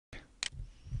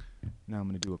Now I'm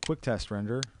going to do a quick test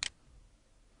render.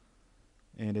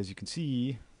 And as you can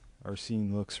see, our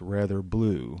scene looks rather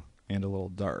blue and a little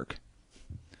dark.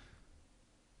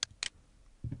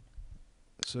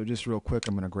 So just real quick,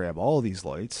 I'm going to grab all of these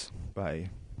lights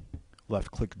by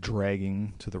left-click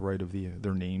dragging to the right of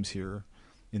their names here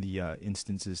in the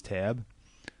Instances tab.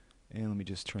 And let me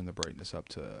just turn the brightness up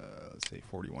to, let's say,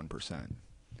 41%.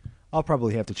 I'll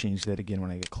probably have to change that again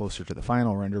when I get closer to the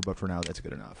final render, but for now that's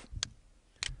good enough.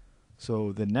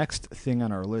 So the next thing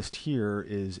on our list here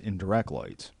is indirect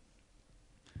lights.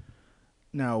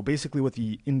 Now basically what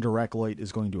the indirect light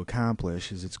is going to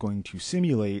accomplish is it's going to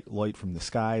simulate light from the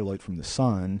sky, light from the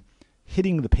sun,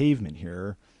 hitting the pavement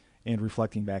here and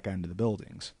reflecting back onto the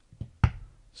buildings.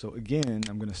 So again,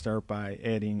 I'm going to start by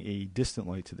adding a distant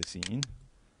light to the scene.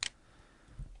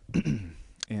 And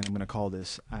I'm going to call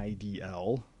this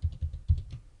IDL.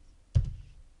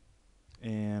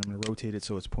 And I'm going to rotate it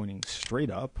so it's pointing straight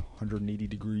up, 180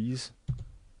 degrees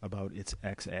about its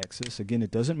x-axis. Again, it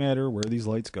doesn't matter where these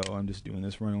lights go. I'm just doing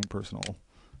this for my own personal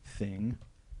thing.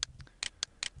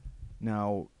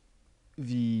 Now,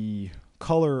 the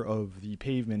color of the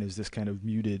pavement is this kind of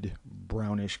muted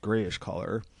brownish grayish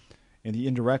color, and the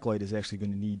indirect light is actually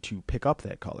going to need to pick up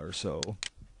that color. So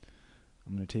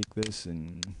I'm going to take this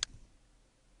and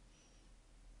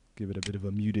give it a bit of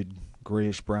a muted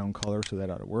grayish brown color, so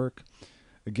that ought to work.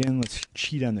 Again, let's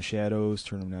cheat on the shadows,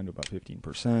 turn them down to about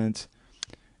 15%,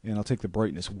 and I'll take the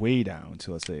brightness way down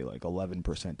to, let's say, like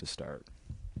 11% to start.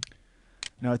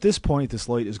 Now at this point, this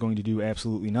light is going to do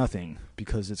absolutely nothing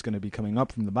because it's going to be coming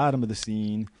up from the bottom of the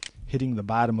scene, hitting the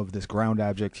bottom of this ground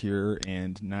object here,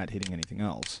 and not hitting anything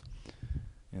else.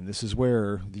 And this is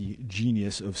where the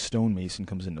genius of stonemason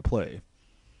comes into play.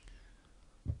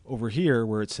 Over here,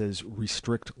 where it says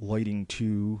restrict lighting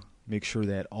to, make sure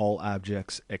that all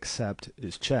objects except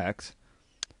is checked.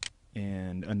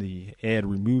 And on the add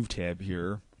remove tab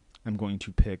here, I'm going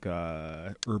to pick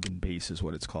urban base is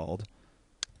what it's called.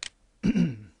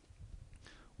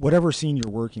 Whatever scene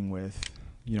you're working with,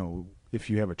 you know, if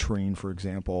you have a train, for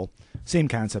example, same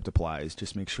concept applies.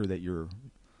 Just make sure that your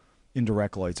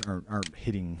indirect lights aren't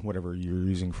hitting whatever you're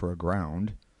using for a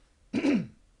ground.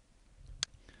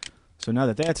 So now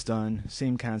that that's done,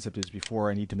 same concept as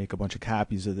before. I need to make a bunch of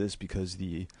copies of this because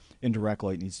the indirect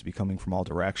light needs to be coming from all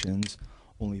directions,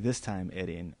 only this time at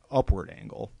an upward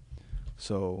angle.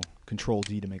 So Control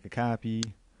D to make a copy.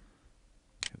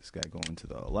 Have this guy going to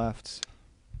the left.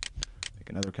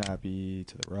 Make another copy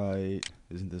to the right.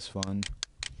 Isn't this fun?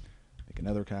 Make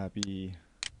another copy.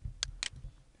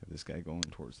 Have this guy going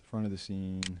towards the front of the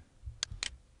scene.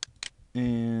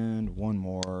 And one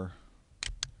more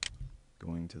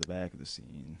going to the back of the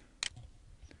scene.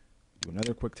 Do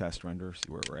another quick test render,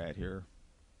 see where we're at here.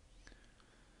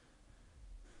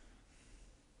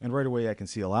 And right away I can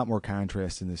see a lot more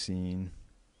contrast in the scene.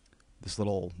 This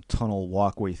little tunnel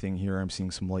walkway thing here, I'm seeing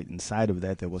some light inside of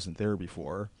that wasn't there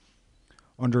before.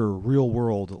 Under real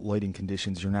world lighting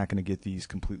conditions, you're not going to get these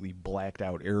completely blacked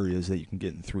out areas that you can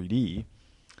get in 3D.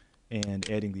 And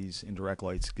adding these indirect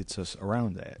lights gets us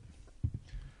around that.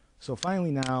 So finally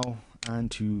now,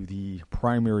 onto the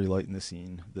primary light in the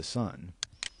scene, the sun.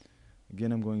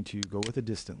 Again, I'm going to go with a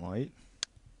distant light.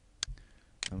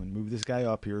 I'm going to move this guy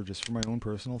up here just for my own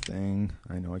personal thing.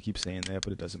 I know I keep saying that,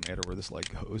 but it doesn't matter where this light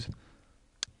goes.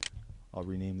 I'll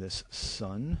rename this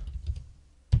sun.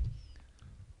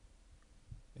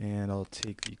 And I'll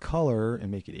take the color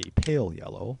and make it a pale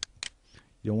yellow.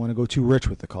 You don't want to go too rich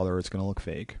with the color, it's going to look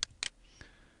fake.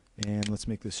 And let's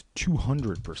make this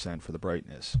 200% for the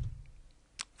brightness.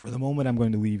 For the moment, I'm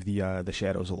going to leave the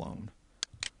shadows alone.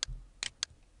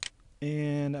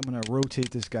 And I'm going to rotate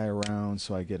this guy around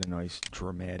so I get a nice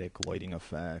dramatic lighting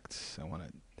effect. I want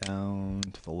it down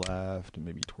to the left and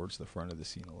maybe towards the front of the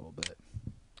scene a little bit.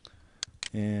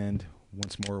 And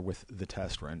once more with the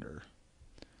test render.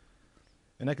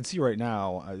 And I can see right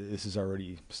now, this is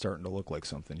already starting to look like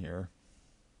something here.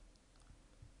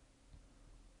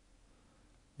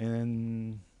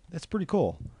 And that's pretty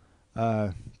cool.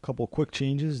 Couple quick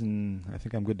changes and I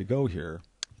think I'm good to go here.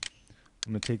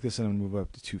 I'm going to take this and I'm going to move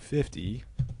up to 250.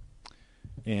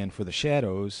 And for the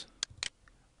shadows,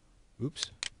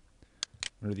 oops,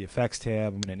 under the effects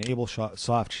tab, I'm going to enable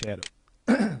soft shadow,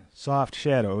 soft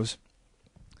shadows.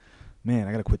 Man,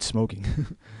 I got to quit smoking.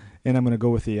 And I'm going to go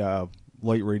with the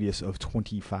light radius of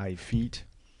 25 feet.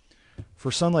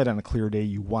 For sunlight on a clear day,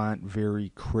 you want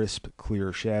very crisp,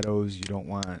 clear shadows. You don't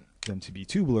want them to be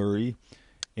too blurry.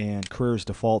 And Carrara's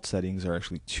default settings are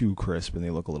actually too crisp and they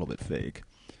look a little bit fake.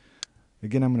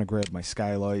 Again, I'm going to grab my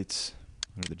skylights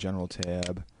under the general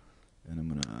tab. And I'm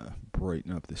going to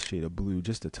brighten up this shade of blue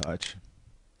just a touch.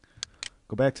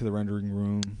 go back to the rendering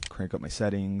room, crank up my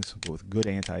settings, go with good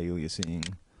anti-aliasing,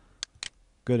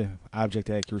 good object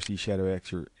accuracy, shadow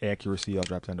accuracy. I'll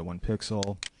drop down to 1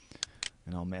 pixel,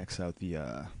 and I'll max out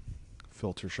the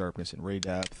filter sharpness and ray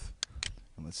depth.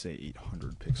 And let's say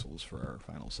 800 pixels for our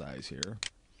final size here.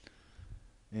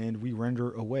 And we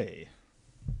render away.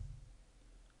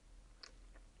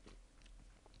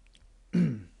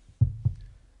 And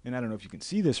I don't know if you can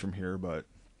see this from here, but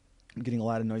I'm getting a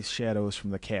lot of nice shadows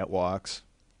from the catwalks.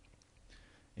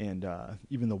 And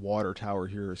even the water tower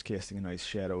here is casting a nice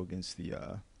shadow against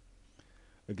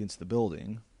the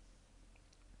building.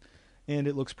 And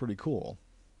it looks pretty cool.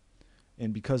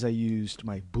 And because I used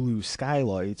my blue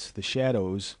skylights, the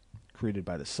shadows created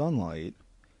by the sunlight,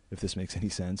 if this makes any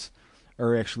sense,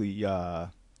 are actually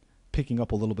picking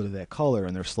up a little bit of that color,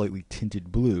 and they're slightly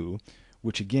tinted blue,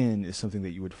 which again is something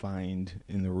that you would find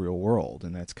in the real world,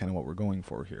 and that's kind of what we're going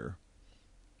for here.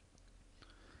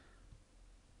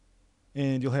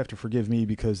 And you'll have to forgive me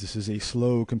because this is a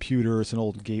slow computer. It's an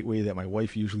old gateway that my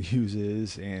wife usually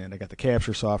uses, and I got the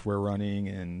capture software running,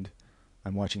 and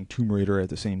I'm watching Tomb Raider at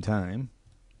the same time.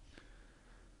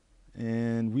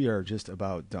 And we are just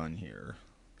about done here.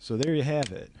 So there you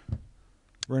have it.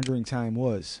 Rendering time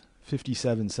was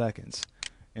 57 seconds.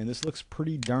 And this looks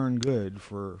pretty darn good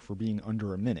for being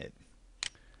under a minute.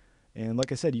 And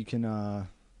like I said, you can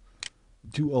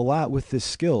do a lot with this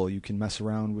skill. You can mess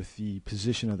around with the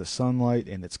position of the sunlight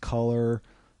and its color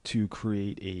to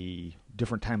create a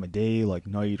different time of day, like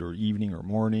night or evening or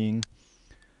morning.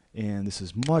 And this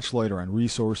is much lighter on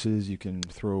resources. You can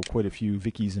throw quite a few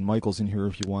Vickies and Michaels in here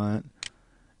if you want.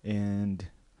 And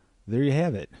there you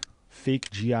have it. Fake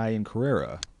GI in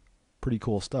Carrara. Pretty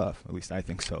cool stuff. At least I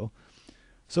think so.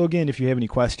 So again, if you have any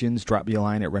questions, drop me a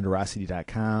line at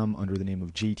renderosity.com under the name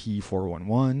of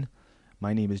JT411.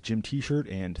 My name is Jim T-Shirt,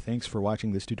 and thanks for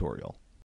watching this tutorial.